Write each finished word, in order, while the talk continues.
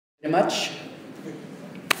Very much.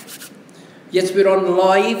 Yes, we're on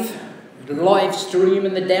the live stream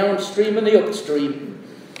and the downstream and the upstream.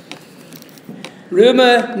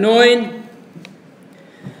 Römer 9,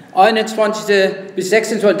 21 bis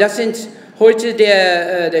 26, das sind heute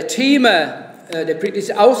der Thema der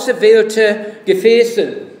Predigt, auserwählte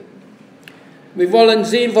Gefäße. Wir wollen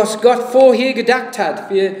sehen, was Gott vorher gedacht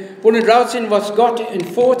hat. Wir wollen raussehen, was Gott in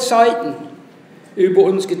Vorzeiten über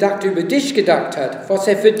uns gedacht, über dich gedacht hat, was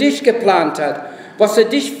er für dich geplant hat, was er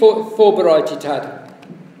dich vorbereitet hat.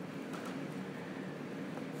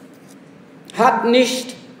 Hat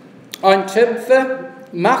nicht ein Töpfer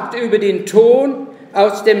Macht über den Ton,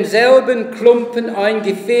 aus demselben Klumpen ein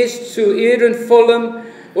Gefäß zu ehrenvollem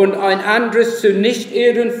und ein anderes zu nicht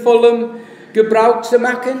ehrenvollem Gebrauch zu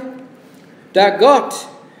machen? Da Gott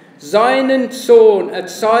seinen Zorn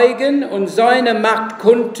erzeugen und seine Macht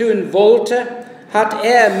kundtun wollte, hat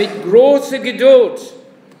er mit großer Geduld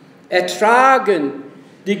ertragen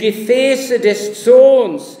die Gefäße des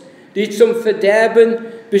Zorns, die zum Verderben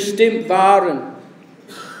bestimmt waren,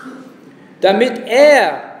 damit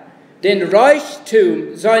er den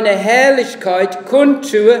Reichtum seiner Herrlichkeit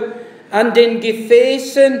kundtue an den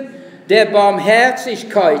Gefäßen der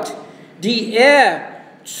Barmherzigkeit, die er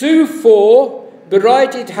zuvor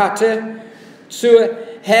bereitet hatte zur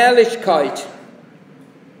Herrlichkeit.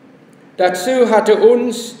 Dazu hat er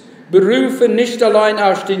uns berufen, nicht allein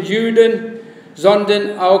aus den Juden,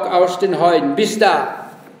 sondern auch aus den Heiden. Bis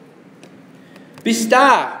da. Bis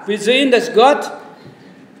da. Wir sehen, dass Gott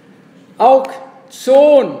auch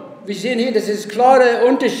Zorn, wir sehen hier, das ist ein klarer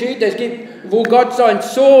Unterschied, es gibt, wo Gott seinen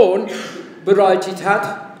Zorn bereitet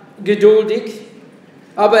hat, geduldig,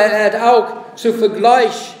 aber er hat auch zu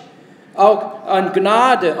Vergleich auch an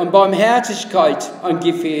Gnade, an Barmherzigkeit, an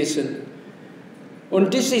Gefäßen.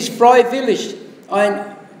 Und das ist freiwillig.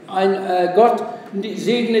 Gott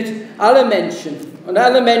segnet alle Menschen. Und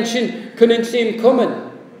alle Menschen können zu ihm kommen.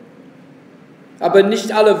 Aber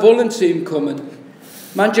nicht alle wollen zu ihm kommen.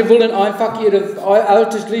 Manche wollen einfach ihr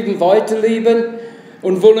altes Leben weiterleben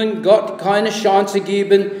und wollen Gott keine Chance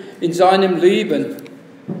geben in seinem Leben.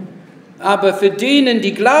 Aber für denen,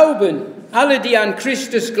 die glauben, alle, die an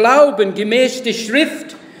Christus glauben, gemäß der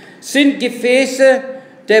Schrift, sind Gefäße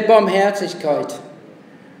der Barmherzigkeit.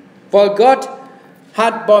 Weil Gott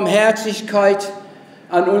hat Barmherzigkeit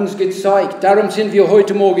an uns gezeigt. Darum sind wir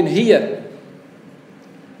heute Morgen hier.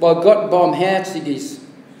 Weil Gott barmherzig ist.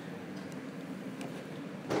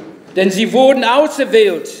 Denn sie wurden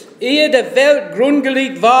auserwählt, ehe der Welt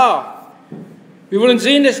grundgelegt war. Wir wollen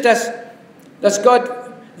sehen, dass Gott,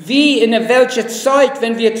 wie in welcher Zeit,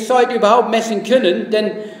 wenn wir Zeit überhaupt messen können,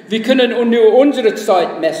 denn wir können nur unsere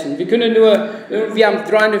Zeit messen. Wir haben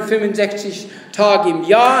 365 Tage im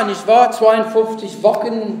Jahr, nicht wahr? 52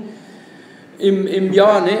 Wochen im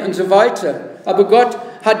Jahr, ne? Und so weiter. Aber Gott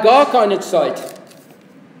hat gar keine Zeit.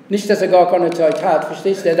 Nicht, dass er gar keine Zeit hat,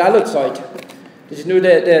 verstehst du? Er hat alle Zeit. Das ist nur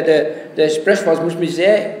der Sprechwort, muss mich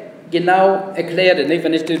sehr genau erklären, nicht,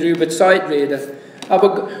 wenn ich darüber Zeit rede.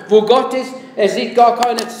 Aber wo Gott ist, er sieht gar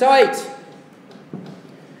keine Zeit.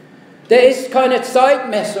 Da ist keine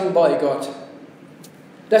Zeitmessung bei Gott.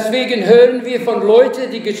 Deswegen hören wir von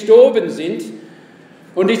Leuten, die gestorben sind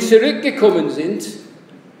und die zurückgekommen sind.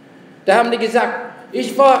 Da haben die gesagt,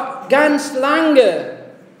 ich war ganz lange.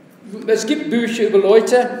 Es gibt Bücher über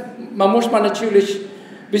Leute, man muss natürlich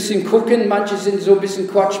ein bisschen gucken. Manche sind so ein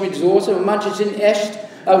bisschen Quatsch mit Soße und manche sind echt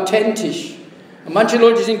authentisch. Und manche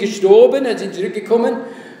Leute sind gestorben und sind zurückgekommen. Und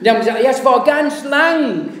die haben gesagt, ja, es war ganz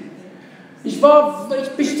lang. Ich war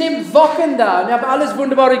bestimmt Wochen da und ich habe alles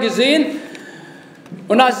Wunderbare gesehen.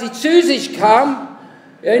 Und als sie zu sich kam,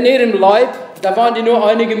 in ihrem Leib, da waren die nur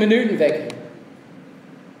einige Minuten weg.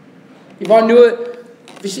 Die waren nur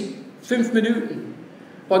 5 Minuten.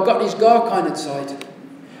 Weil Gott ist gar keine Zeit.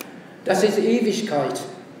 Das ist Ewigkeit.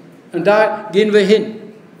 Und da gehen wir hin.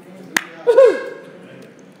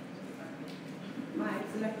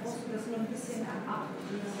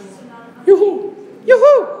 Juhu!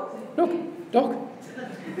 Juhu! Doch.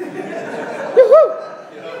 Juhu!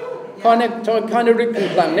 Keine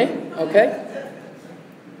Rückenklang, ne? Okay?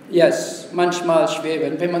 Yes, manchmal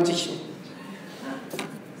schwer, wenn man sich...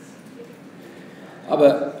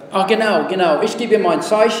 Aber, genau. Ich gebe mein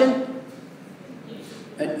Zeichen.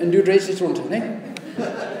 Und du drehst es runter, ne?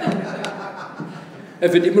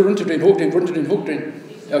 Er wird immer runterdrehen, hochdrehen.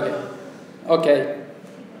 Okay.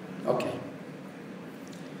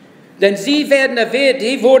 Denn sie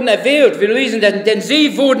wurden erwählt, wir lesen, denn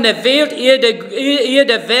sie wurden erwählt, ehe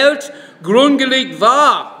der Welt grundgelegt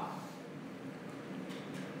war.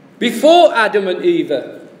 Before Adam und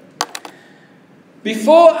Eve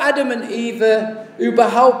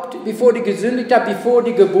überhaupt, bevor die gesündigt hat, bevor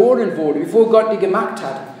die geboren wurde, bevor Gott die gemacht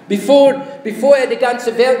hat, bevor er die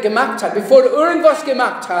ganze Welt gemacht hat, bevor er irgendwas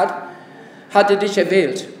gemacht hat, hat er dich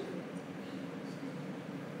erwählt.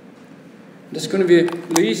 Das können wir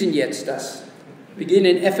lesen jetzt. Wir gehen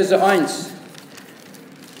in Epheser 1.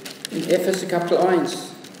 In Epheser Kapitel 1.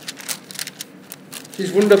 Es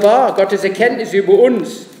ist wunderbar, Gottes Erkenntnis über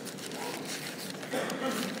uns.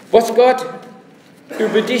 Was Gott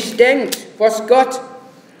über dich denkt, was Gott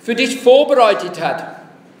für dich vorbereitet hat.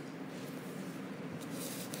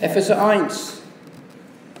 Epheser 1,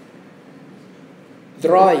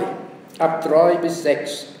 3, ab 3 bis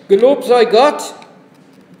 6. Gelobt sei Gott,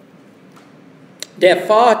 der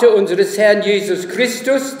Vater unseres Herrn Jesus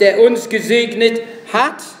Christus, der uns gesegnet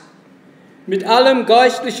hat mit allem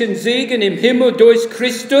geistlichen Segen im Himmel durch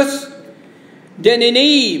Christus, denn in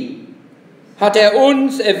ihm hat er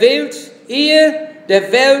uns erwählt, ehe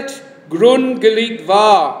der Welt Grund gelegt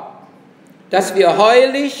war, dass wir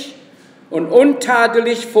heilig und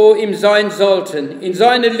untadelig vor ihm sein sollten. In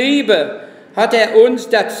seiner Liebe hat er uns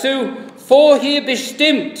dazu vorher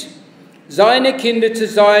bestimmt, seine Kinder zu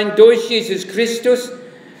sein durch Jesus Christus,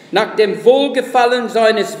 nach dem Wohlgefallen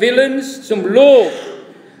seines Willens, zum Lob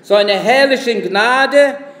seiner herrlichen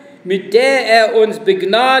Gnade, mit der er uns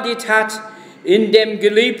begnadigt hat in dem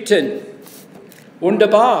Geliebten.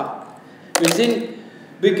 Wunderbar. Wir sind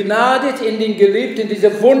begnadet in den Geliebten,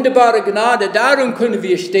 diese wunderbare Gnade. Darum können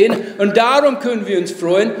wir stehen und darum können wir uns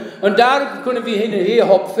freuen und darum können wir hin und her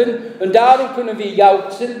hopfen und darum können wir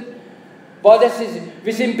jauchzen, weil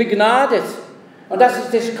wir sind begnadet. Und das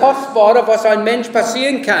ist das Kostbare, was ein Mensch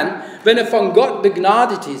passieren kann, wenn er von Gott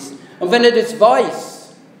begnadet ist. Und wenn er das weiß.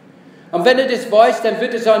 Und wenn er das weiß, dann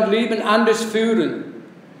wird er sein Leben anders führen.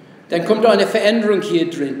 Dann kommt eine Veränderung hier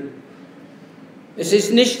drin. Es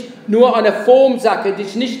ist nicht nur eine Formsache, es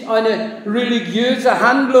ist nicht eine religiöse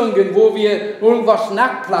Handlung, wo wir irgendwas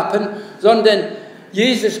nachklappen, sondern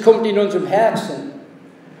Jesus kommt in unserem Herzen.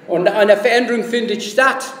 Und eine Veränderung findet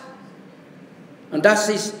statt. Und das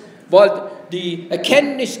ist, weil die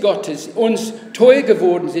Erkenntnis Gottes uns teuer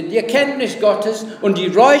geworden sind. Die Erkenntnis Gottes und die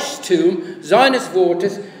Reichtum seines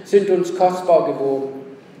Wortes sind uns kostbar geworden.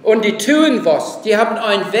 Und die tun was. Die haben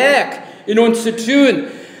ein Werk in uns zu tun.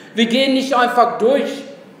 Wir gehen nicht einfach durch,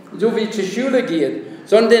 so wie zur Schule gehen,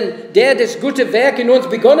 sondern der das gute Werk in uns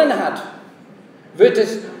begonnen hat, wird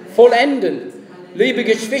es vollenden. Liebe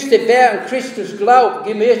Geschwister, wer an Christus glaubt,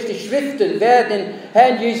 gemäß die Schriften, wer den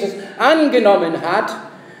Herrn Jesus angenommen hat,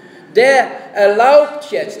 der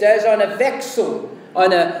erlaubt jetzt, der ist eine Wechsel,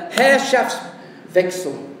 eine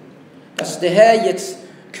Herrschaftswechsel, dass der Herr jetzt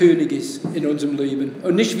König ist in unserem Leben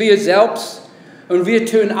und nicht wir selbst. Und wir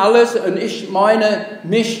tun alles und ich meine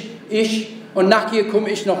mich, ich und nachher komme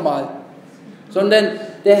ich nochmal. Sondern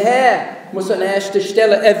der Herr muss an erster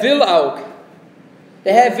Stelle, er will auch.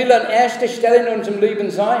 Der Herr will an erster Stelle in unserem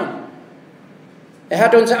Leben sein. Er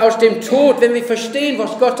hat uns aus dem Tod, wenn wir verstehen,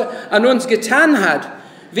 was Gott an uns getan hat,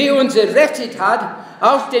 wie er uns errettet hat,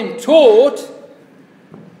 aus dem Tod.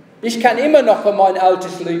 Ich kann immer noch an mein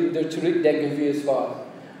altes Leben zurückdenken, wie es war.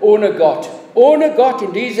 Ohne Gott. Ohne Gott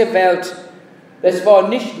in dieser Welt. Das war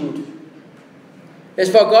nicht gut.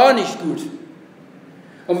 Es war gar nicht gut.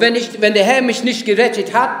 Und wenn der Herr mich nicht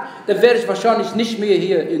gerettet hat, dann wäre ich wahrscheinlich nicht mehr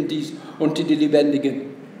hier unter die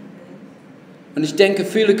Lebendigen. Und ich denke,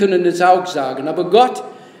 viele können das auch sagen. Aber Gott,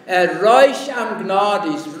 er reich an Gnade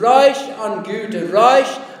ist, reich an Güte,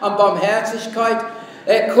 reich an Barmherzigkeit.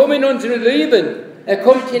 Er kommt in unser Leben. Er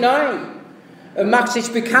kommt hinein. Er macht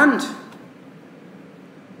sich bekannt.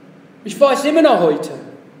 Ich weiß immer noch heute.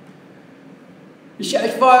 Ich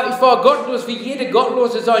war gottlos, wie jeder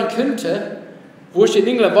Gottlose sein könnte, wo ich in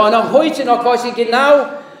England war. Und auch heute noch weiß ich genau,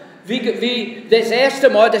 wie das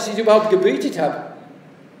erste Mal, dass ich überhaupt gebetet habe.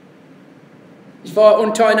 Ich war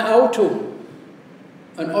unter einem Auto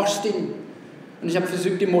in Austin und ich habe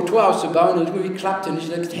versucht, den Motor auszubauen und irgendwie klappte. Und ich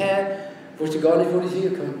dachte, Herr, wusste gar nicht, wo ich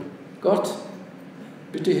herkomme. Gott,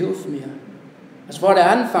 bitte hilf mir. Das war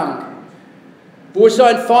der Anfang. Wo ich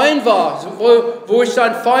sein Feind war,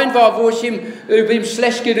 wo ich über ihn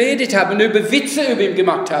schlecht geredet habe und über Witze über ihn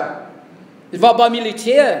gemacht habe. Ich war beim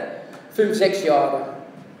Militär 5, 6 Jahre.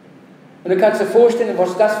 Und du kannst dir vorstellen,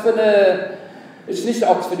 was das für eine, ist nicht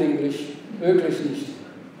Oxford English, wirklich nicht.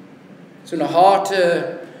 So eine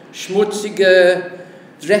harte, schmutzige,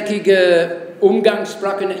 dreckige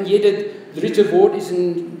Umgangssprache. Und jeder dritte Wort ist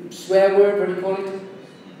ein Swearword, what do you call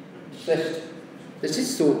it? Schlecht. Das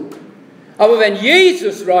ist so. Aber wenn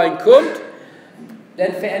Jesus reinkommt,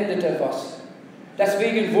 dann verändert er was.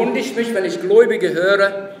 Deswegen wundere ich mich, wenn ich Gläubige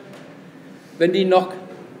höre, wenn die noch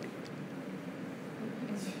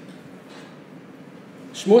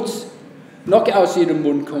Schmutz noch aus ihrem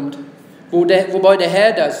Mund kommt. Wobei der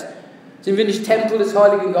Herr das, sind wir nicht Tempel des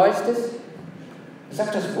Heiligen Geistes? Das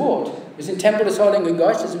sagt das Wort. Wir sind Tempel des Heiligen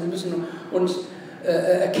Geistes und wir müssen uns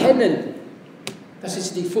erkennen. Das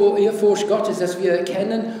ist die Ehrfurcht Gottes, dass wir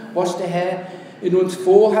erkennen, was der Herr in uns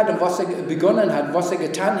vorhat und was er begonnen hat, was er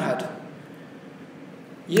getan hat.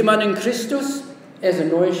 Jemand in Christus, er ist eine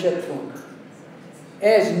neue Schöpfung.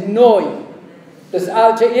 Er ist neu. Das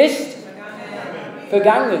Alte ist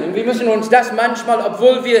vergangen. Und wir müssen uns das manchmal,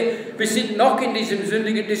 obwohl wir sind noch in diesem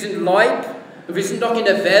sündigen, diesem Leib, wir sind noch in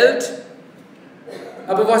der Welt,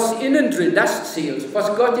 aber was innen drin, das zählt.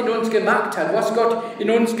 Was Gott in uns gemacht hat, was Gott in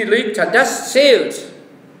uns gelegt hat, das zählt.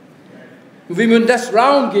 Und wir müssen das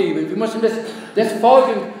Raum geben. Wir müssen das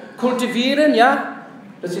Folgen kultivieren, ja?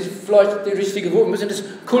 Das ist vielleicht das richtige Wort. Wir müssen das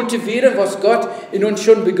kultivieren, was Gott in uns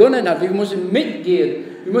schon begonnen hat. Wir müssen mitgehen.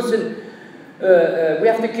 Wir müssen,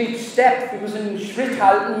 we have to keep step. Wir müssen einen Schritt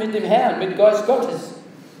halten mit dem Herrn, mit dem Geist Gottes.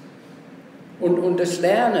 Und das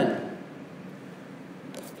lernen.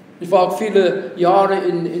 Ich war auch viele Jahre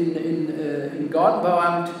in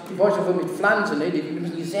Gartenbauamt. Ich weiß schon mit Pflanzen, ne? Die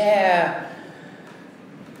müssen sehr...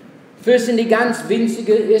 First sind die ganz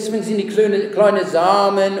winzige, erstmal sind die kleine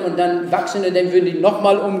Samen und dann wachsen und dann werden die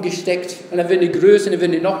nochmal umgesteckt und dann werden die größer und dann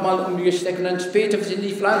werden die nochmal umgesteckt und dann später sind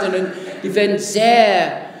die Pflanzen und die werden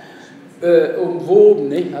sehr umwoben,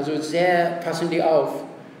 nicht? Also sehr passen die auf,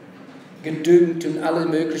 gedüngt und alle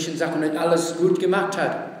möglichen Sachen und alles gut gemacht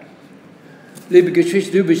hat. Liebe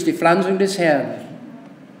Geschwister, du bist die Pflanzung des Herrn.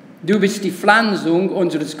 Du bist die Pflanzung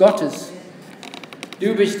unseres Gottes.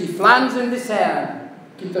 Du bist die Pflanzung des Herrn.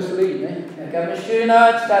 Gibt das Lied, ne? Er gab eine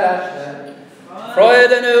Schönheit statt Asche,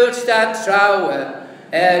 Freude nur statt Trauer.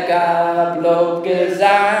 Er gab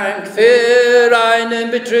Lobgesang für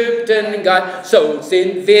einen betrübten Geist. So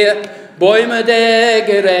sind wir Bäume der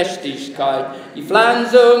Gerechtigkeit, die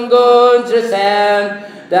Pflanzung unseres Herrn,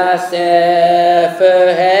 dass er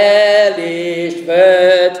verherrlicht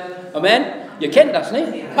wird. Amen? Ihr kennt das, nicht?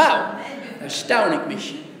 Wow, erstaunlich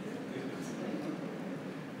mich.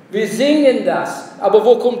 Wir singen das, aber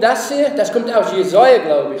wo kommt das her? Das kommt aus Jesaja,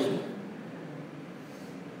 glaube ich.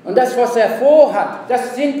 Und das, was er vorhat,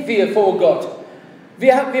 das sind wir vor Gott.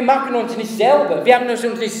 Wir machen uns nicht selber. Wir haben uns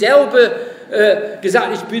nicht selber gesagt,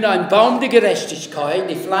 ich bin ein Baum der Gerechtigkeit,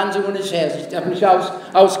 die Pflanzung unseres Herrn. Ich habe nicht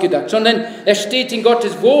ausgedacht, sondern es steht in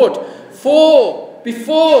Gottes Wort.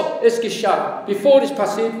 Bevor es geschah, bevor es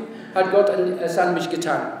passiert, hat Gott es an mich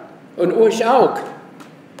getan. Und euch auch.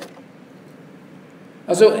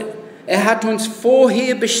 Also er hat uns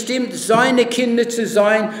vorher bestimmt, seine Kinder zu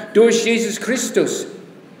sein durch Jesus Christus.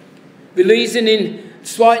 Wir lesen in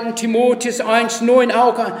 2. Timotheus 1,9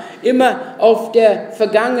 auch immer auf der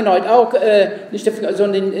Vergangenheit, auch nicht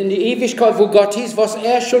sondern in die Ewigkeit, wo Gott ist, was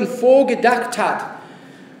er schon vorgedacht hat,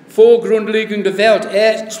 vor Grundlegung der Welt.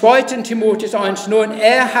 2. Timotheus 1,9,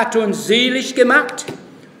 er hat uns selig gemacht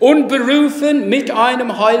und berufen mit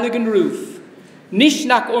einem heiligen Ruf, nicht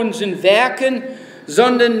nach unseren Werken,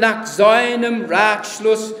 sondern nach seinem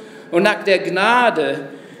Ratschluss und nach der Gnade,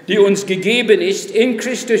 die uns gegeben ist in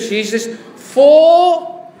Christus Jesus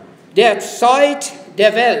vor der Zeit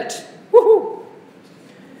der Welt.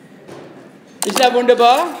 Ist das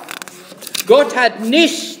wunderbar? Gott hat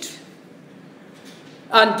nicht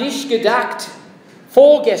an dich gedacht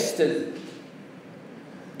vorgestern.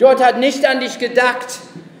 Gott hat nicht an dich gedacht,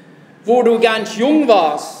 wo du ganz jung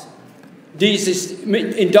warst, dieses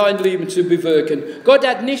in dein Leben zu bewirken. Gott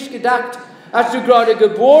hat nicht gedacht, als du gerade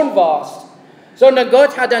geboren warst, sondern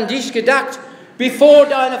Gott hat an dich gedacht, bevor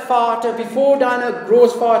dein Vater, bevor dein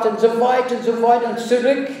Großvater und so weiter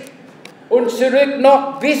und zurück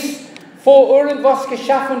noch bis vor irgendwas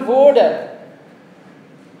geschaffen wurde,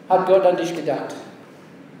 hat Gott an dich gedacht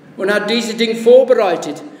und hat diese Dinge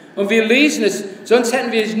vorbereitet. Und wir lesen es, sonst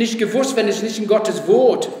hätten wir es nicht gewusst, wenn es nicht in Gottes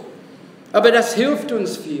Wort. Aber das hilft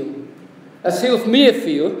uns viel. Das hilft mir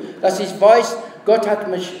viel, dass ich weiß, Gott hat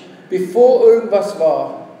mich, bevor irgendwas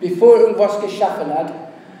war, bevor irgendwas geschaffen hat,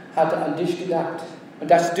 hat er an dich gedacht. Und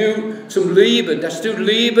dass du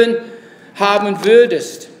Leben haben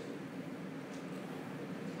würdest.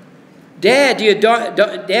 Der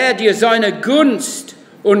dir seine Gunst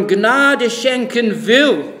und Gnade schenken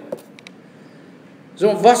will.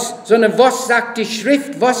 Sondern was sagt die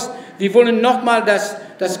Schrift? Wir wollen nochmal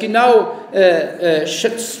das genau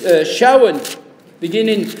schauen. Wir gehen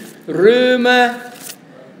in Römer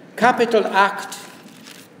Kapitel 8.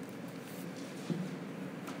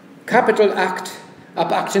 Kapitel 8,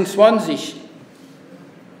 ab 28.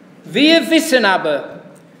 Wir wissen aber,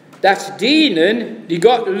 dass denen, die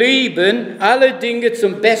Gott lieben, alle Dinge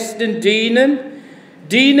zum Besten dienen,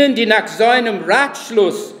 dienen, die nach seinem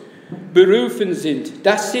Ratschluss berufen sind.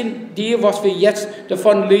 Das sind die, was wir jetzt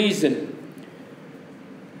davon lesen.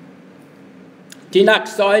 Die nach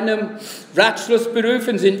seinem Ratschluss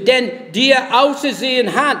berufen sind. Denn die er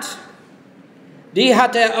ausersehen hat, die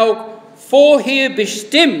hat er auch vorher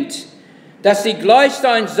bestimmt, dass sie gleich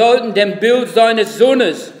sein sollten dem Bild seines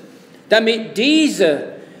Sohnes, damit dieser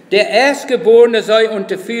der Erstgeborene sei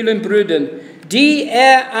unter vielen Brüdern. Die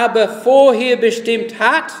er aber vorher bestimmt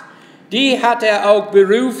hat, die hat er auch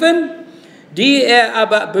berufen. Die er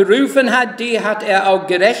aber berufen hat, die hat er auch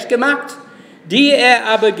gerecht gemacht. Die er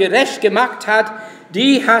aber gerecht gemacht hat,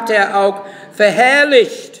 die hat er auch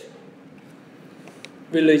verherrlicht.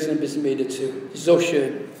 Wir lesen ein bisschen mehr dazu. So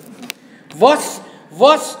schön. Was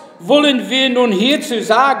wollen wir nun hierzu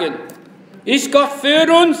sagen? Ist Gott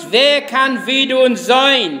für uns? Wer kann wider uns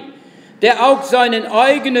sein, der auch seinen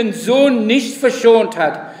eigenen Sohn nicht verschont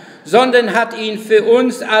hat, sondern hat ihn für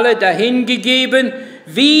uns alle dahingegeben?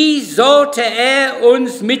 Wie sollte er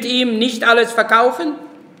uns mit ihm nicht alles verkaufen?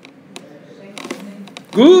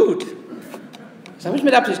 Gut. Das habe ich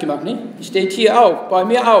mit Absicht gemacht, nicht? Das steht hier auch, bei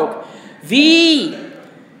mir auch. Wie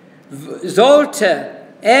sollte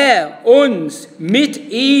er uns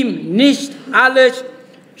mit ihm nicht alles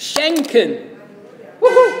schenken?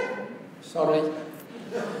 Sorry.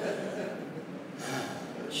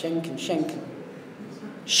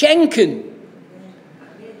 Schenken.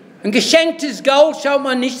 Ein geschenktes Gold schaut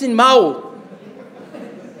man nicht in den Maul.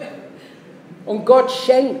 Und Gott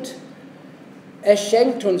schenkt. Er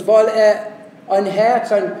schenkt uns, weil er ein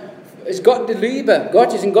Herz, ist Gott der Liebe.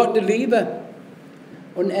 Gott ist ein Gott der Liebe.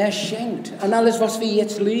 Und er schenkt an alles, was wir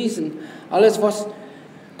jetzt lesen, alles, was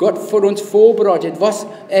Gott für uns vorbereitet, was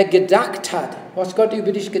er gedacht hat, was Gott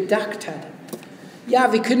über dich gedacht hat.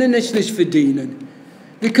 Ja, wir können es nicht verdienen.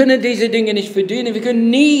 Wir können diese Dinge nicht verdienen. Wir können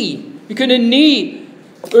nie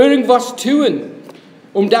irgendwas tun,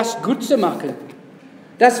 um das gut zu machen.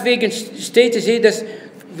 Deswegen steht es hier, das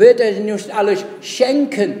wird er nicht alles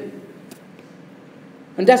schenken.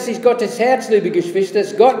 Und das ist Gottes Herz, liebe Geschwister,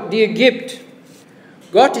 dass Gott dir gibt.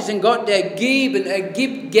 Gott ist ein Gott, der geben, er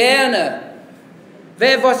gibt gerne.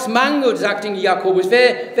 Wer was mangelt, sagt in Jakobus,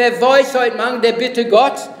 wer Weisheit mangelt, der bitte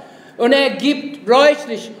Gott. Und er gibt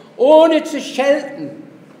reichlich, ohne zu schelten.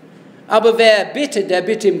 Aber wer bittet, der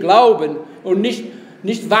bitte im Glauben und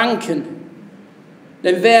nicht wanken.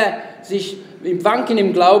 Denn wer sich im Wanken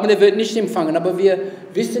im Glauben, der wird nicht empfangen. Aber wir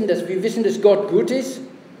wissen, dass Gott gut ist.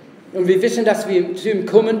 Und wir wissen, dass wir zu ihm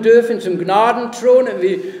kommen dürfen, zum Gnadenthron. Und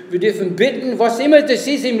wir dürfen bitten, was immer das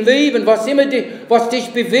ist im Leben, was dich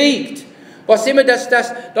bewegt, was immer das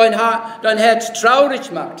dein Herz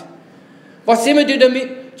traurig macht, was immer du damit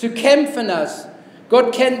zu kämpfen hast.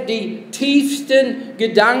 Gott kennt die tiefsten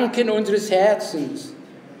Gedanken unseres Herzens.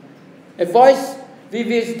 Er weiß, wie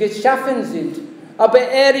wir geschaffen sind. Aber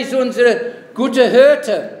er ist unser guter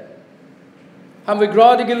Hirte. Haben wir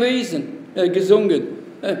gerade gesungen.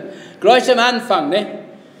 Gleich am Anfang, ne?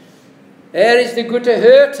 Er ist der gute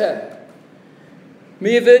Hirte.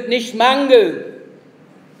 Mir wird nicht mangeln.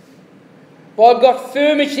 Weil Gott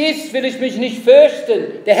für mich ist, will ich mich nicht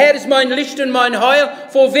fürchten. Der Herr ist mein Licht und mein Heil.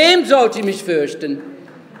 Vor wem sollte ich mich fürchten?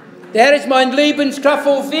 Der Herr ist mein Lebenskraft.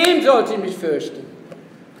 Vor wem sollte ich mich fürchten?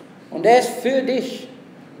 Und er ist für dich.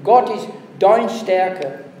 Gott ist dein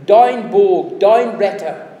Stärke, dein Burg, dein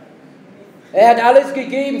Retter. Er hat alles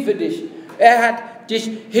gegeben für dich. Er hat dich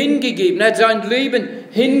hingegeben. Er hat sein Leben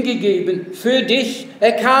hingegeben für dich.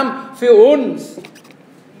 Er kam für uns.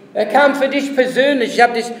 Er kam für dich persönlich. Ich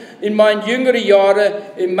habe das in meinen jüngeren Jahren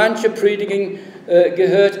in manchen Predigen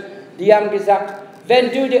gehört. Die haben gesagt,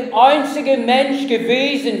 wenn du der einzige Mensch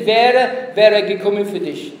gewesen wäre, wäre er gekommen für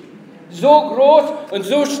dich. So groß und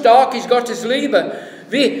so stark ist Gottes Liebe.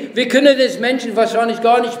 Wir können das Menschen wahrscheinlich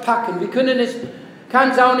gar nicht packen.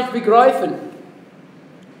 Kann es auch nicht begreifen.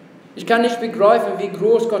 Ich kann nicht begreifen, wie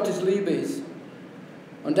groß Gottes Liebe ist.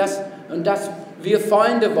 Und dass wir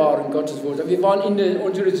Feinde waren, Gottes Wort. Wir waren in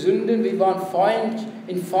unseren Sünden, wir waren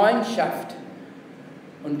in Feindschaft.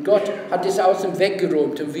 Und Gott hat es aus dem Weg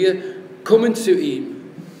geräumt und wir kommen zu ihm.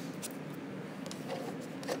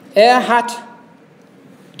 Er hat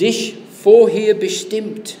dich vorher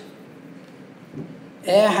bestimmt.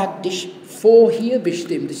 Er hat dich vorher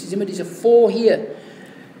bestimmt. Das ist immer diese vorher.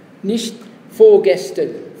 Nicht vorgestern,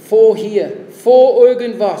 vorher, vor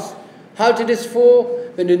irgendwas. Halte das vor,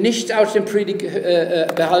 wenn du nichts aus dem Predigt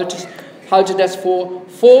behaltest, halte das vor.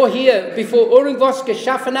 Vorher, bevor irgendwas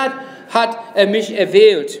geschaffen hat, hat er mich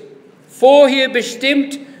erwählt. Vorher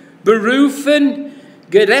bestimmt, berufen,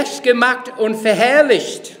 gerecht gemacht und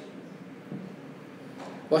verherrlicht.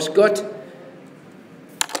 Was Gott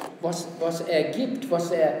was er gibt,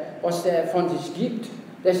 was er von sich gibt.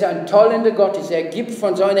 Das ist ein tollender Gott. Er gibt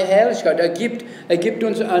von seiner Herrlichkeit. Er gibt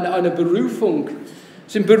uns eine Berufung.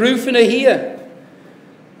 Es sind Berufene hier.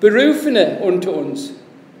 Berufene unter uns.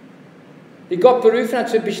 Die Gott berufen hat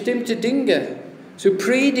zu bestimmten Dingen. Zu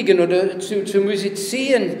predigen oder zu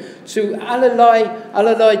musizieren. Zu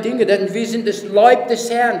allerlei Dinge. Denn wir sind das Leib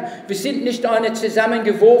des Herrn. Wir sind nicht eine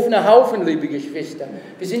zusammengeworfene Haufen, liebe Geschwister.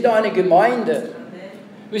 Wir sind eine Gemeinde.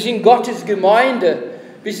 Wir sind Gottes Gemeinde.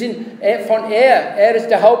 Wir sind von Er ist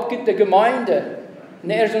der Haupt der Gemeinde und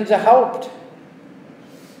er ist unser Haupt.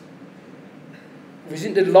 Wir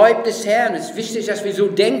sind der Leib des Herrn. Es ist wichtig, dass wir so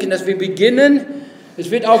denken, dass wir beginnen.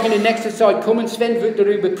 Es wird auch in der nächsten Zeit kommen. Sven wird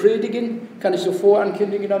darüber predigen. Kann ich so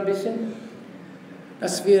vorankündigen ein bisschen?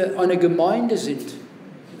 Dass wir eine Gemeinde sind.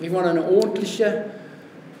 Wir wollen eine ordentliche,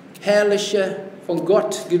 herrliche, von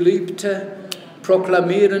Gott geliebte,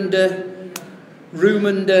 proklamierende,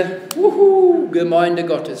 rühmende Gemeinde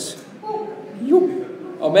Gottes.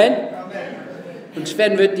 Amen. Und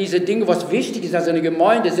Sven wird diese Dinge, was wichtig ist als eine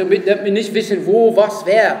Gemeinde, damit wir nicht wissen, wo, was,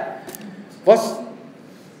 wer.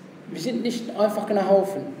 Wir sind nicht einfach ein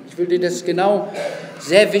Haufen. Ich will dir das genau,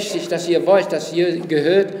 sehr wichtig, dass ihr weißt, dass ihr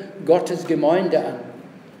gehört Gottes Gemeinde an.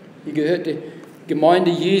 Ihr gehört der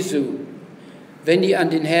Gemeinde Jesu, wenn ihr an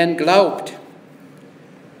den Herrn glaubt.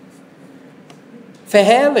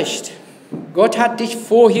 Verherrlicht. Gott hat dich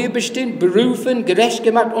vorher bestimmt, berufen, gerecht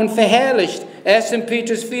gemacht und verherrlicht. 1.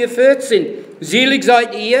 Petrus 4,14. Selig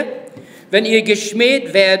seid ihr, wenn ihr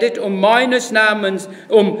geschmäht werdet um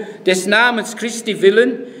des Namens Christi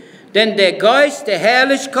willen, denn der Geist der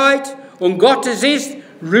Herrlichkeit und Gottes ist,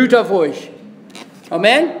 ruht auf euch.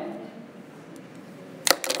 Amen.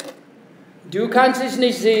 Du kannst es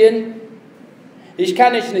nicht sehen, ich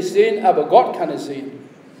kann es nicht sehen, aber Gott kann es sehen.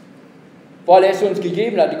 Weil er es uns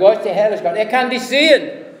gegeben hat, die Geist der Herrlichkeit. Er kann dich sehen.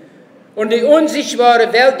 Und die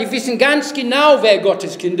unsichtbare Welt, die wissen ganz genau, wer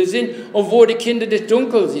Gottes Kinder sind und wo die Kinder des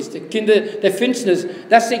Dunkels sind, die Kinder der Finsternis.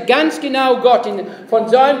 Das sieht ganz genau Gott von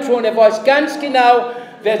seinem Thron. Er weiß ganz genau,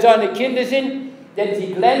 wer seine Kinder sind, denn sie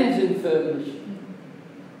glänzen förmlich.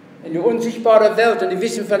 In der unsichtbaren Welt. Und die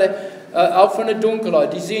wissen auch von der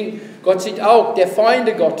Dunkelheit. Die sehen, Gott sieht auch der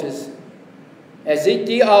Feinde Gottes. Er sieht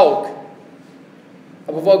die auch.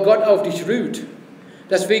 Aber weil Gott auf dich ruht,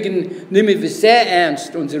 deswegen nehmen wir sehr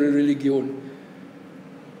ernst unsere Religion.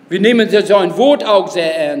 Wir nehmen sein Wort auch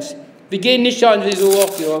sehr ernst. Wir gehen nicht an wie so,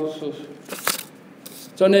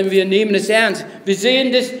 sondern wir nehmen es ernst. Wir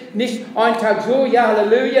sehen das nicht einen Tag so, ja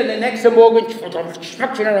Halleluja, und den nächsten Morgen.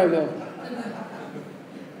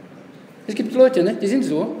 Es gibt Leute, ne? Die sind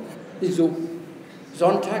so.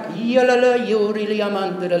 Sonntag,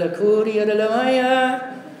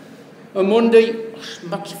 und Monday,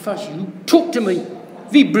 guckte mich,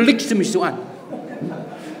 wie blickst du mich so an?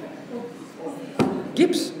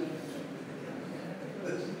 Gibt's?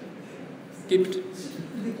 Gibt.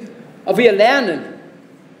 Aber wir lernen.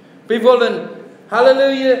 Wir wollen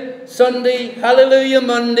Halleluja Sunday, Halleluja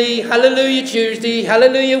Monday, Halleluja Tuesday,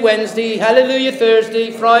 Halleluja Wednesday, Halleluja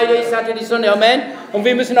Thursday, Friday, Saturday, Sunday, Amen. Und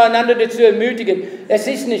wir müssen einander dazu ermutigen. Es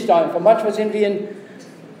ist nicht einfach. Manchmal sind wir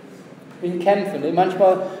in Kämpfen. Ne?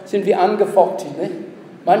 Manchmal sind wir angefochten. Ne?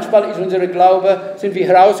 Manchmal ist unser Glaube, sind wir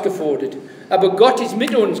herausgefordert. Aber Gott ist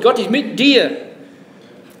mit uns. Gott ist mit dir.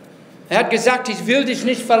 Er hat gesagt, ich will dich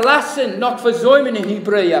nicht verlassen, noch versäumen in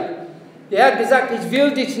Hebräer. Er hat gesagt, ich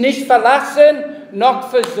will dich nicht verlassen, noch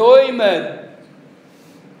versäumen.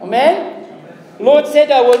 Amen? Lord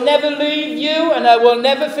said, I will never leave you and I will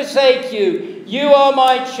never forsake you. You are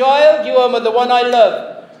my child, you are the one I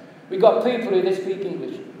love. We got people who speak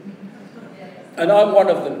English. And I'm one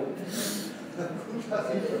of them.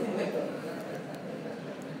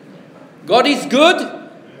 God is good,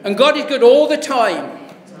 and God is good all the time.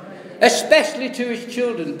 Especially to his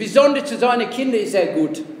children. Besonders zu seinen Kindern ist er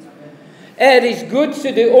gut. Er ist gut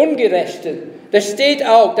zu den Ungerechten. Da steht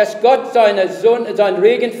auch, dass Gott sein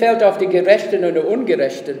Regen fällt auf die Gerechten und die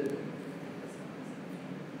Ungerechten.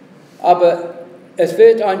 Aber es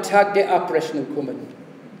wird ein Tag der Abrechnung kommen.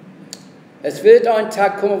 Es wird ein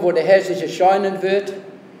Tag kommen, wo der Herr sich erscheinen wird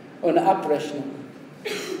und eine Abrechnung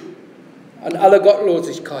an alle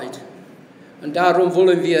Gottlosigkeit. Und darum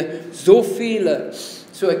wollen wir so viele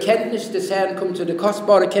zur Erkenntnis des Herrn kommen, zu der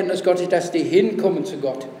kostbaren Erkenntnis Gottes, dass die hinkommen zu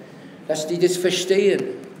Gott, dass die das verstehen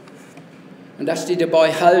und dass die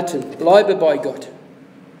dabei halten. Bleibe bei Gott.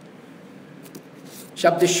 Ich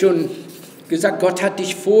habe das schon gesagt, Gott hat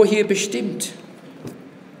dich vorher bestimmt.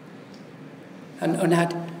 Und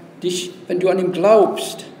hat dich, wenn du an ihm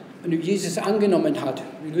glaubst, wenn du Jesus angenommen hast,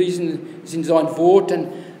 wir lesen in sein Wort, dann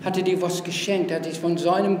hat er dir was geschenkt, er hat dich von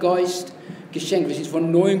seinem Geist geschenkt, wir sind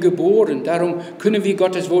von neuem geboren. Darum können wir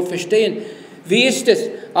Gottes Wort verstehen. Wie ist es,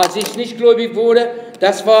 als ich nicht gläubig wurde?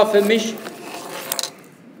 Das war für mich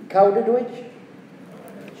Kauderdeutsch.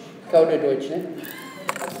 Kauderdeutsch, ne?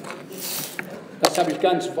 Das habe ich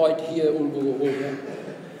ganz weit hier irgendwo geholt.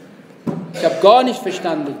 Ja. Ich habe gar nicht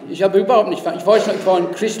verstanden. Ich habe überhaupt nicht verstanden. Ich war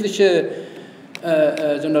in christliche,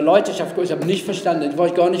 so eine Leiterschaft, ich habe nicht verstanden. Ich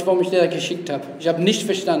weiß gar nicht, warum ich da geschickt habe. Ich habe nicht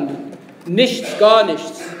verstanden. Nichts, gar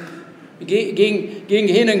nichts. Ging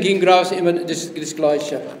hin und ging raus, immer das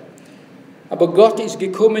Gleiche. Aber Gott ist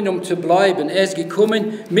gekommen, um zu bleiben. Er ist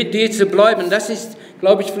gekommen, mit dir zu bleiben. Das ist,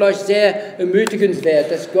 glaube ich, vielleicht sehr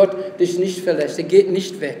ermutigenswert, dass Gott dich nicht verlässt. Er geht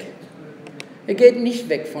nicht weg. Er geht nicht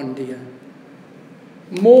weg von dir.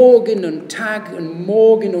 Morgen und Tag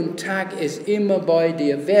ist immer bei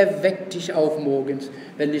dir. Wer weckt dich auf morgens,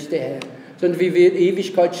 wenn nicht der Herr? Sondern wie wir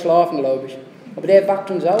Ewigkeit schlafen, glaube ich. Aber der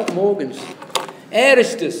weckt uns auch morgens. Er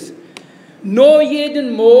ist es. Nur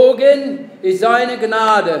jeden Morgen ist seine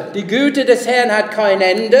Gnade. Die Güte des Herrn hat kein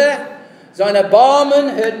Ende. Sein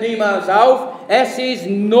Erbarmen hört niemals auf. Es ist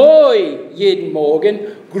neu jeden Morgen.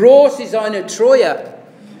 Groß ist seine Treue.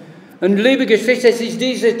 Und liebe Geschwister, es ist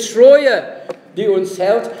diese Treue, die uns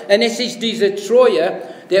hält. Und es ist diese Treue,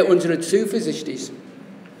 der unsere Zuversicht ist.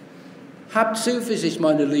 Habt Zuversicht,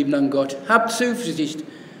 meine Lieben, an Gott. Habt Zuversicht.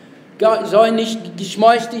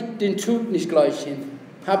 Schmeiß den Tut nicht gleich hin.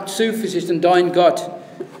 Habt Zuversicht in dein Gott.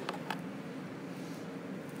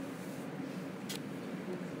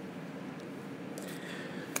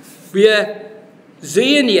 Wir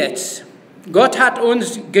sehen jetzt, Gott hat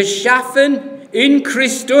uns geschaffen in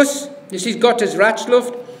Christus, das ist Gottes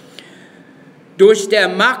Ratschluft, durch der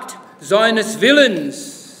Macht seines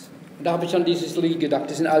Willens. Und da habe ich an dieses Lied gedacht,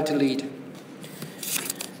 das ist ein altes Lied.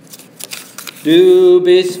 Du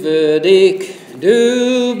bist würdig,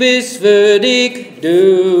 du bist würdig,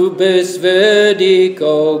 du bist würdig,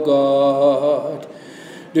 oh Gott.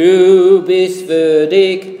 Du bist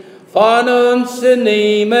würdig, von uns zu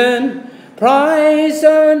nehmen, Preis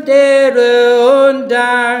und Ehre und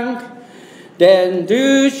Dank. Denn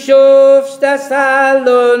du schufst das All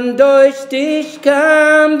und durch dich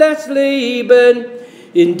kam das Leben.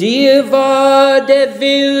 In dir war der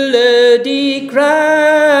Wille, die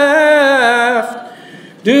Kraft.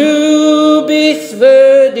 Du bist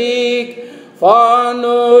würdig, von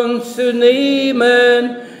uns zu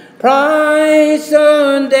nehmen, Preis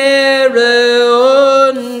und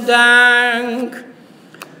Ehre und Dank.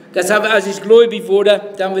 Das haben wir, als ich gläubig wurde,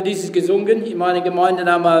 da haben wir dieses gesungen in meiner Gemeinde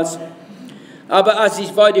damals. Aber als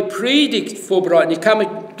ich war die Predigt vorbereitet, ich kam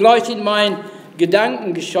gleich in meinen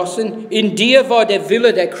Gedanken geschossen, in dir war der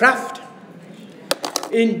Wille der Kraft.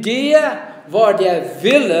 In dir war der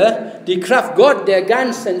Wille, die Kraft, Gott, der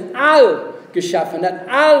ganzen All geschaffen hat,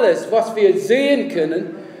 alles, was wir sehen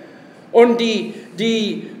können. Und ich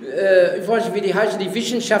weiß nicht, wie die heißen, die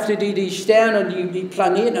Wissenschaftler, die Sterne und die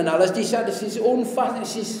Planeten und alles, die sagen, das ist unfassbar,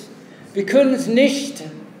 wir können es nicht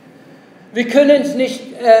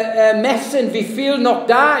messen, wie viel noch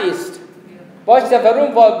da ist. Weißt du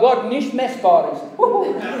warum? Weil Gott nicht messbar ist.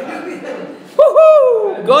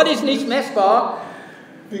 Gott ist nicht messbar.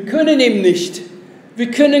 Wir können ihn nicht.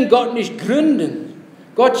 Wir können Gott nicht gründen.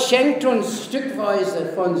 Gott schenkt uns stückweise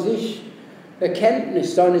von sich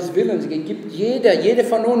Erkenntnis seines Willens. Er gibt jeder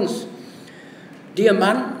von uns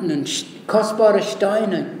Diamanten, kostbare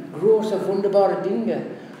Steine, große, wunderbare Dinge.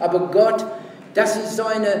 Aber Gott, das ist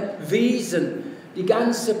seine Wesen. Die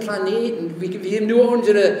ganzen Planeten, wir haben nur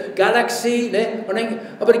unsere Galaxie, ne?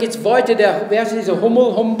 Aber da geht es weiter, wer ist dieser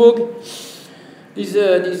Humbug,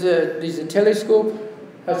 diese Teleskop,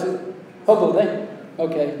 heißt es Hubble, ne?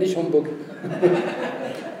 Okay, nicht Humbug.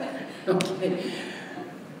 Okay.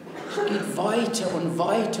 Es geht weiter und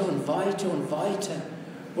weiter und weiter und weiter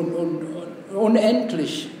und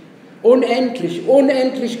unendlich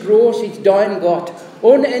groß ist dein Gott,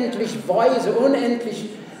 unendlich weise, unendlich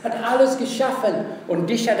hat alles geschaffen und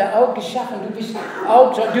dich hat er auch geschaffen.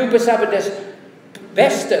 Du bist aber das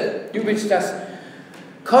Beste, du bist das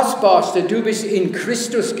Kostbarste, du bist in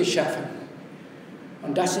Christus geschaffen.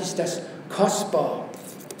 Und das ist das Kostbar,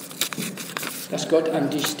 dass Gott an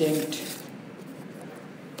dich denkt.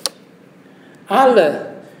 Alle,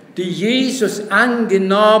 die Jesus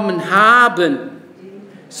angenommen haben,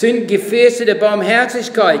 sind Gefäße der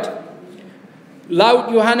Barmherzigkeit.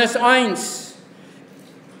 Laut Johannes 1.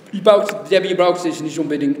 Debbie braucht es nicht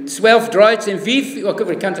unbedingt. 12, 13,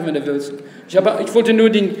 okay, kannst du, wenn du willst. Ich wollte nur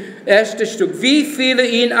den ersten Stück. Wie viele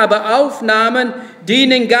ihn aber aufnahmen,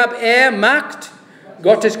 denen gab er Macht,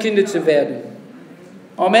 Gottes Kinder zu werden.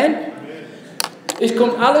 Amen. Es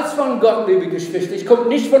kommt alles von Gott, liebe Geschwister. Es kommt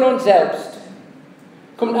nicht von uns selbst.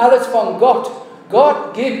 kommt alles von Gott.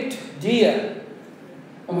 Gott gibt dir.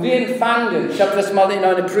 Und wir empfangen. Ich habe das mal in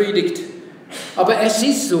einer Predigt. Aber es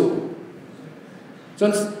ist so.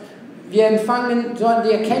 Sonst, wir empfangen so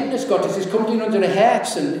die Erkenntnis Gottes. Es kommt in unsere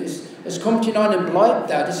Herzen. Es kommt hinein und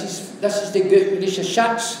bleibt da. Das ist der göttliche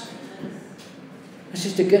Schatz. Das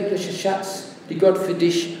ist der göttliche Schatz, den Gott für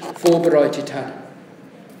dich vorbereitet hat.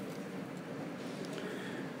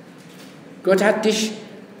 Gott hat dich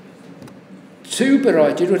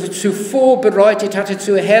zubereitet oder vorbereitet hatte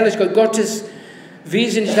zur Herrlichkeit. Gottes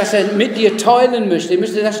Wesen ist, dass er mit dir teilen möchte. Er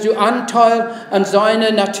möchte, dass du Anteil an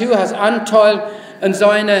seiner Natur hast, Anteil an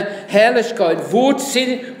seiner Herrlichkeit.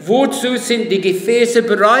 Wozu sind die Gefäße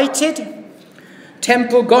bereitet?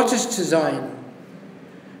 Tempel Gottes zu sein.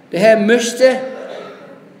 Der Herr möchte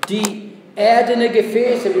die erdene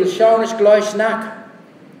Gefäße, wir schauen es gleich nach.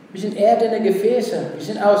 Wir sind erdene Gefäße, wir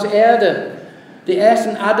sind aus Erde. Der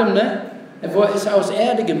erste Adam, ne? Er ist aus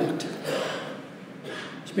Erde gemacht.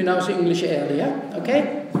 Ich bin aus englischer Erde, ja? Okay?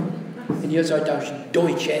 Und ihr seid aus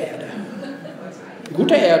deutscher Erde.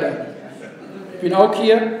 Gute Erde. Ich bin auch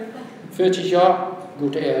hier, 40 Jahre,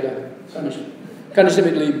 gute Erde. Kann ich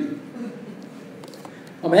damit leben.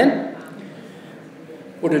 Amen?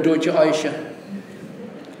 Oder deutsche Eiche.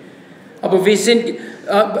 Aber wir sind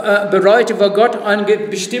bereit, weil Gott ein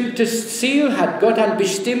bestimmtes Ziel hat. Gott hat ein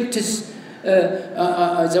bestimmtes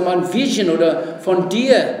Vision oder von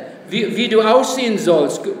dir, wie du aussehen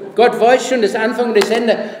sollst. Gott weiß schon das Anfang und das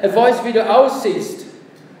Ende. Er weiß, wie du aussiehst,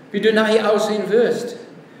 wie du nachher aussehen wirst,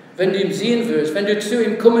 wenn du ihn sehen wirst, wenn du zu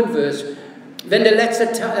ihm kommen wirst. Wenn der letzte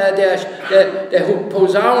der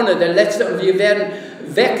Posaune, der letzte, und wir werden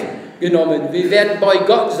weggenommen, wir werden bei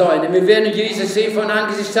Gott sein, und wir werden Jesus sehen von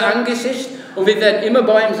Angesicht zu Angesicht, und wir werden immer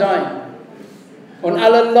bei ihm sein. Und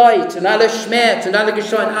alle Leid und alle Schmerz und alle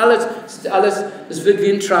Geschrei, alles, es wird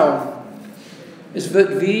wie ein Traum. Es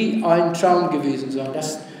wird wie ein Traum gewesen sein.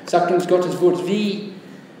 Das sagt uns Gottes Wort. Wie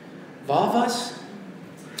war was?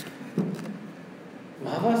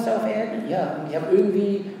 War was auf Erden? Ja, ich habe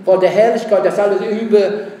irgendwie, vor der Herrlichkeit, das alles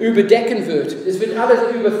überdecken wird. Es wird alles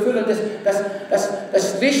überfüllen.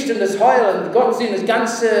 Das Licht und das Heil und Gott sehen, das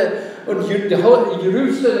Ganze und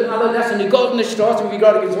Jerusalem und all das und die goldene Straße, wie wir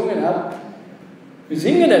gerade gesungen haben. Wir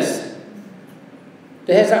singen es.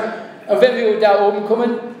 Der Herr sagt, und wenn wir da oben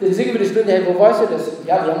kommen, dann singen wir das Lied, Herr, wo weißt du das?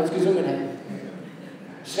 Ja, wir haben es gesungen, Herr.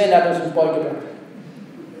 Sven hat uns beigebracht.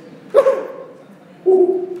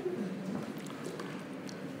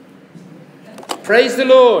 Praise the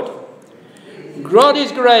Lord. God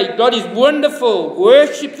is great. God is wonderful.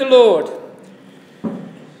 Worship the Lord.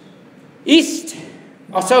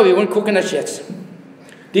 Wir wollen gucken das jetzt.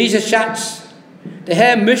 Dieser Schatz. Der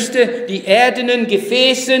Herr möchte die erdenen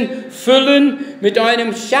Gefäße füllen mit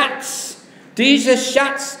einem Schatz. Dieser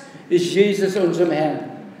Schatz ist Jesus, unserem Herrn,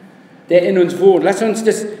 der in uns wohnt. Lass uns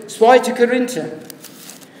das 2. Korinther,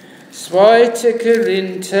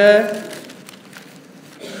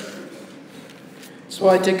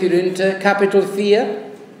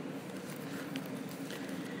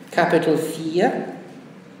 Kapitel 4,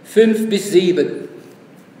 5 bis 7.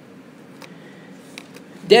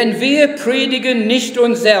 Denn wir predigen nicht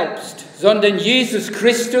uns selbst, sondern Jesus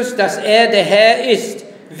Christus, dass er der Herr ist.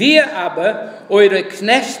 Wir aber, eure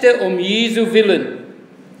Knechte um Jesu willen.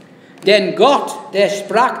 Denn Gott, der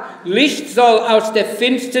sprach, Licht soll aus der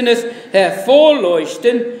Finsternis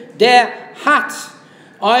hervorleuchten, der hat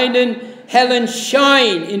einen hellen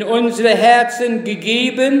Schein in unsere Herzen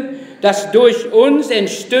gegeben, dass durch uns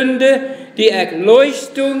entstünde die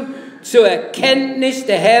Erleuchtung zur Erkenntnis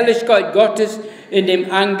der Herrlichkeit Gottes in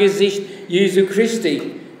dem Angesicht Jesu Christi.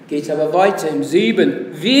 Geht es aber weiter im 7.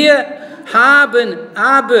 Wir haben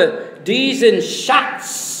aber diesen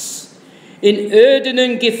Schatz in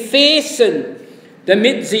irdenen Gefäßen,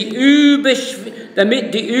 damit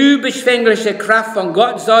die überschwängliche Kraft von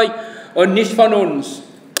Gott sei und nicht von uns.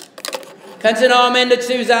 Kannst du noch Amen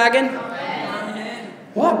dazu sagen? Amen.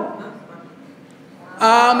 What?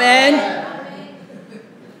 Amen.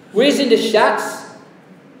 Wir sind der Schatz.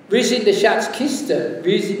 Wir sind die Schatzkiste.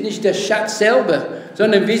 Wir sind nicht der Schatz selber,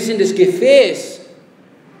 sondern wir sind das Gefäß.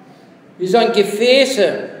 Wir sind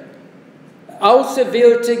Gefäße.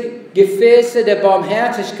 Auserwählte Gefäße der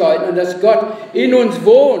Barmherzigkeit und dass Gott in uns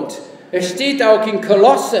wohnt. Es steht auch in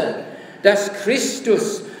Kolosse, dass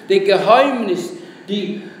Christus, der Geheimnis,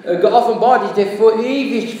 die geoffenbart ist, der vor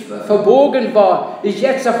ewig verborgen war, ist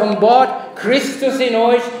jetzt offenbart, Christus in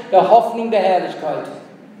euch, der Hoffnung der Herrlichkeit.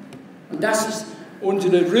 Und das ist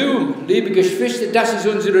unsere Ruhm, liebe Geschwister, das ist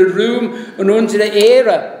unsere Ruhm und unsere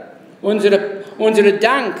Ehre, unsere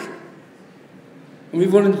Dank. Und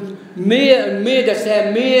wir wollen mehr und mehr, dass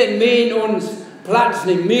er mehr und mehr in uns Platz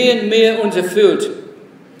nimmt, mehr und mehr uns erfüllt.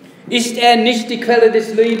 Ist er nicht die Quelle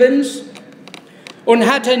des Lebens?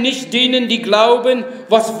 Und hat er nicht denen, die glauben,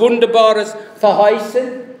 was Wunderbares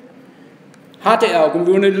verheißen? Hat er auch. Und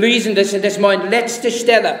wir wollen lesen, das ist meine letzte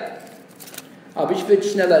Stelle. Aber ich will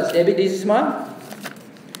schneller als Debbie dieses Mal.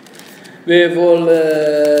 Wir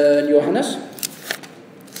wollen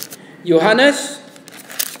Johannes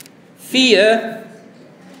 4,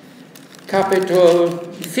 Kapitel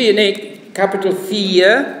 4,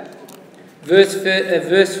 Vers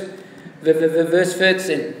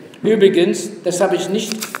 14. Übrigens, das habe ich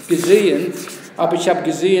nicht gesehen, aber ich habe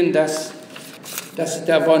gesehen, dass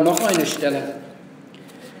da war noch eine Stelle.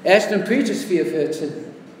 1. Petrus 4,14.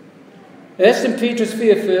 1. Petrus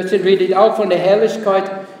 4,14 redet auch von der Herrlichkeit,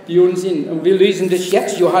 die uns sind. Und wir lesen das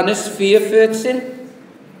jetzt, Johannes 4,14.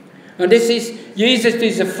 Und das ist Jesus,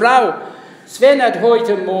 diese Frau. Sven hat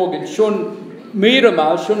heute Morgen schon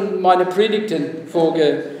mehrmals meine Predigten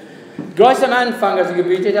vorgelesen. Gleich am Anfang, als er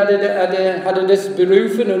gebetet hat, hat er das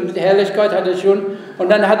berufen und die Herrlichkeit hat er schon. Und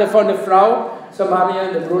dann hat er von der Frau, Samaria,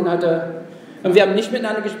 der Brunnen hat er, und wir haben nicht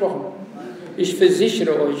miteinander gesprochen. Ich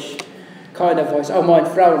versichere euch, keiner weiß, auch meine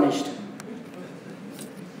Frau nicht.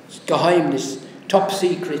 Das Geheimnis, top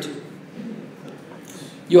secret.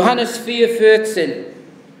 Johannes 4,14.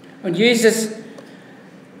 Und Jesus,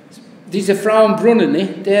 diese Frau im Brunnen, ne,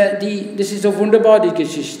 das ist so wunderbar, die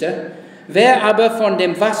Geschichte. Wer aber von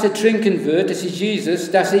dem Wasser trinken wird, das ist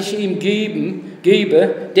Jesus, das ich ihm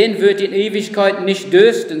gebe, den wird in Ewigkeit nicht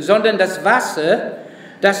dürsten, sondern das Wasser,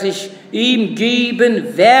 das ich ihm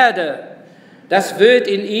geben werde, das wird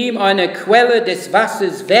in ihm eine Quelle des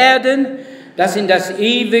Wassers werden, das in das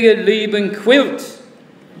ewige Leben quillt.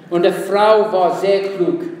 Und die Frau war sehr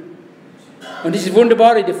klug. Und das ist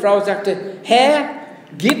wunderbar, die Frau sagte, Herr,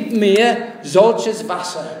 gib mir solches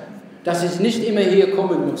Wasser, dass es nicht immer hier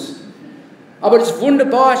kommen muss. Aber das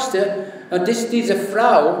Wunderbarste, dass diese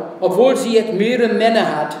Frau, obwohl sie jetzt mehrere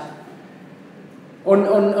Männer hat, und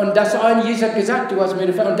das eine, Jesus hat gesagt, du hast mir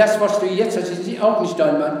eine Frau, und das, was du jetzt hast, ist auch nicht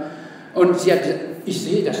dein Mann. Und sie hat gesagt, ich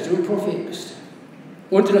sehe, dass du ein Prophet bist.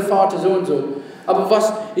 Und der Vater so und so. Aber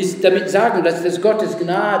was ist damit sagen, dass das Gottes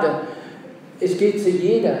Gnade, es geht zu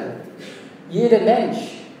jeder Mensch.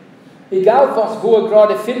 Egal wo er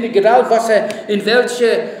gerade findet, egal in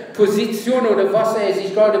welcher Position oder was er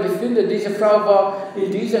sich gerade befindet. Diese Frau war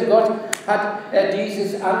in diesem Gott, hat er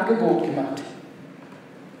dieses Angebot gemacht.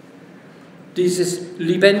 Dieses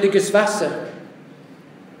lebendiges Wasser.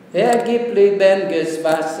 Er gibt lebendiges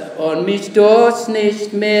Wasser und mich durst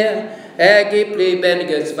nicht mehr. Er gibt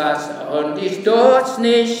lebendiges Wasser und ich durst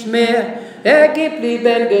nicht mehr. Er gibt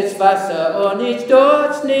lebendiges Wasser und ich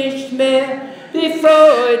durst nicht mehr. Die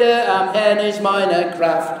Freude am Herrn ist meine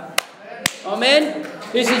Kraft. Amen.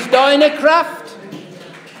 Es ist deine Kraft.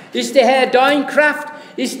 Ist der Herr deine Kraft?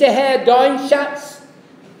 Ist der Herr dein Schatz?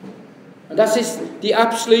 Und das ist die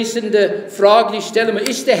abschließende Frage, die ich stelle mir.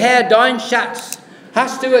 Ist der Herr dein Schatz?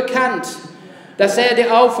 Hast du erkannt, dass er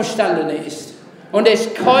der Auferstandene ist? Und es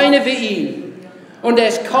ist keiner wie ihn. Und er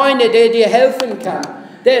ist keiner, der dir helfen kann.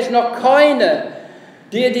 Der ist noch keiner,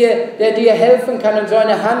 der dir helfen kann und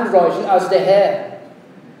seine Hand reichen als der Herr.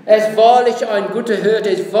 Er ist wahrlich ein guter Hirte,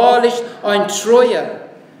 er ist wahrlich ein Treuer,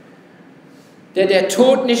 der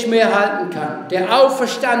Tod nicht mehr halten kann, der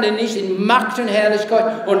auferstanden ist in Macht und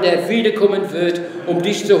Herrlichkeit und der wiederkommen wird, um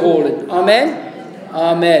dich zu holen. Amen.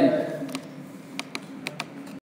 Amen.